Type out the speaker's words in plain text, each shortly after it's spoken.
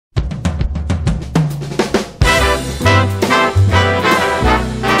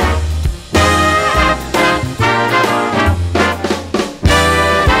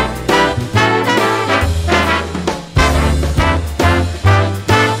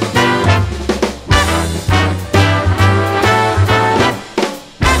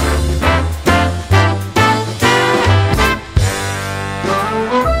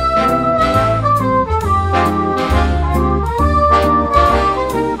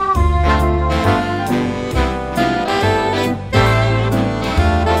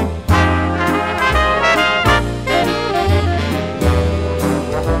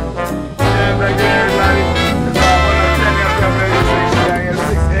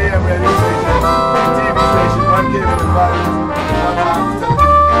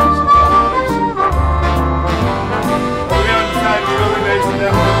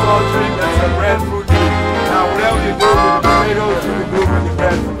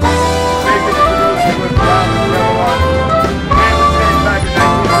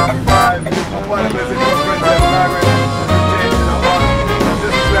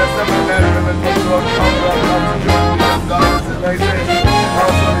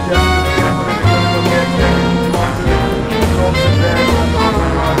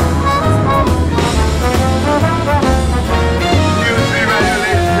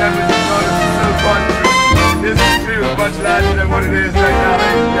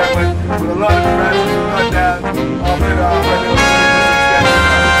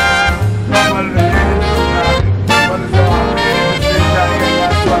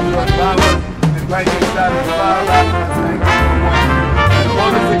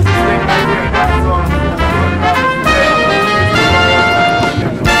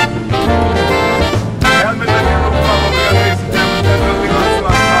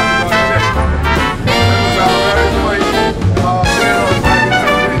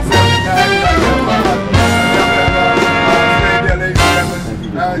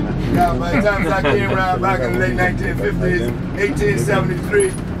back in the late 1950s,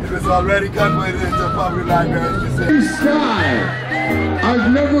 1873. It was already converted into a public library. Team Sky.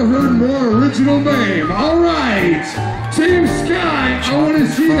 I've never heard more original name. All right, Team Sky. I want to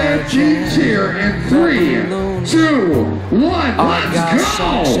see that team cheer in 3, 2, 1. Let's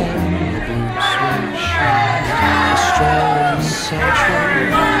go.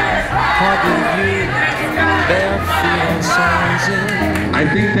 I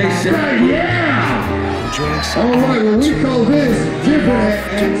think they said, yeah! Alright, well we call this dipping it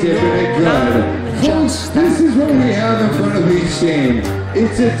and dipping it good. Folks, this is what we have in front of each team.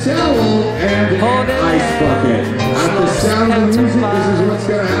 It's a towel and an ice bucket. At the sound of the music, this is what's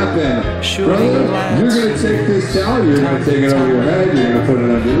going to happen. Brother, you're going to take this towel, you're going to take it over your head, you're going to put it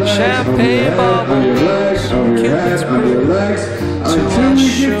on your legs, over your head, on your legs, over your head, on your legs, until we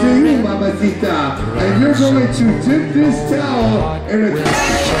get to you, mamacita. And you're going to dip this towel in a...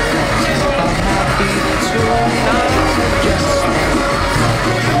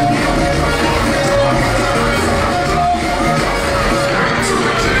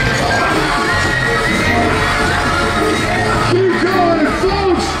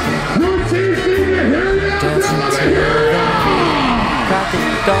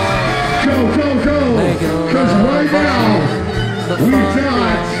 Because right now, we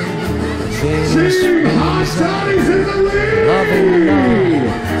got Team Hot Toddies in the lead!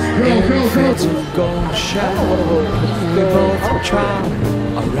 Go! We both travel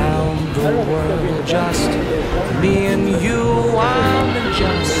around the world, just me and you. I'm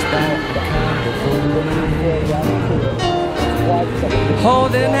just that kind of woman.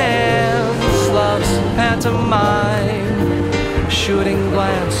 Holding hands, love's pantomime, shooting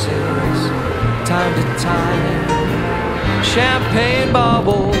glances, time to time. Champagne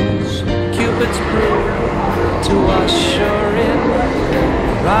bubbles, Cupid's brew, to usher in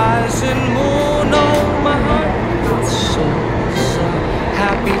rising moon. Oh, my heart is so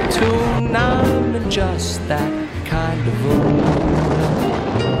happy tune. I'm just that kind of woman.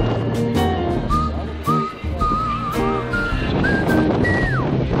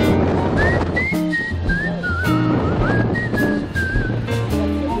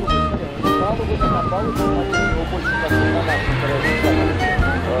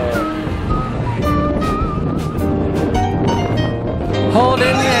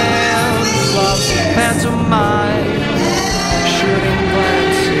 Holding hands, love's pantomime, shooting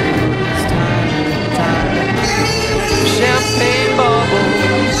glances, time to time. Champagne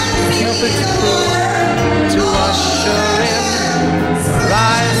bubbles, Cupid's brew, to usher in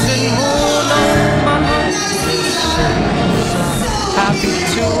rising moon. Oh, my heart is so happy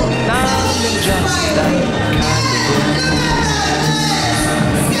tonight. I'm just that kind of woman.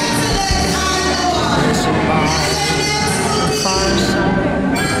 Listen by fireside,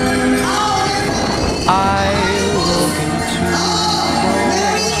 I look into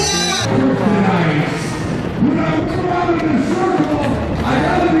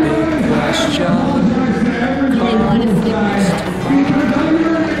the question.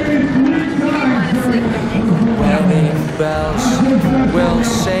 Wedding bells will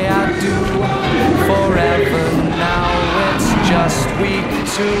say I do forever. Now it's just week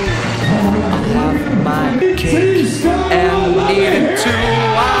 2. I'll have my cake and eat it too.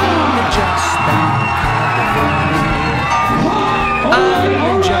 I'm just that kind of woman.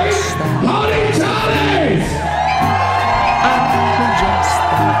 I'm just that. I'm just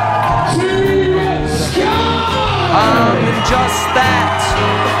that. I'm just that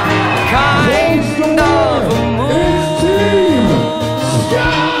kind of a moon.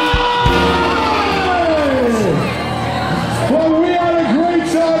 Well, we had a great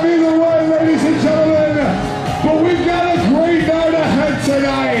time either way, ladies and gentlemen. But we've got a great night ahead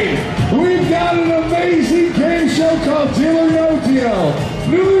tonight. We've got an amazing game show called Deal or No Deal.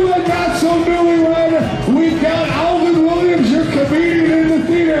 Newlywed, not so newlywed. We've got Alvin Williams, your comedian, in the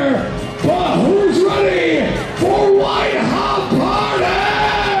theater. But who's ready for White Hot Party?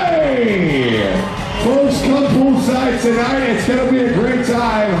 Folks, come poolside tonight. It's going to be a great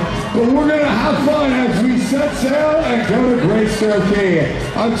time. But we're going to have fun as we set sail and go to Great Stirrup Key.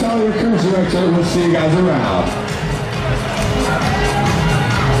 I'm Tyler, your cruise director. We'll see you guys around.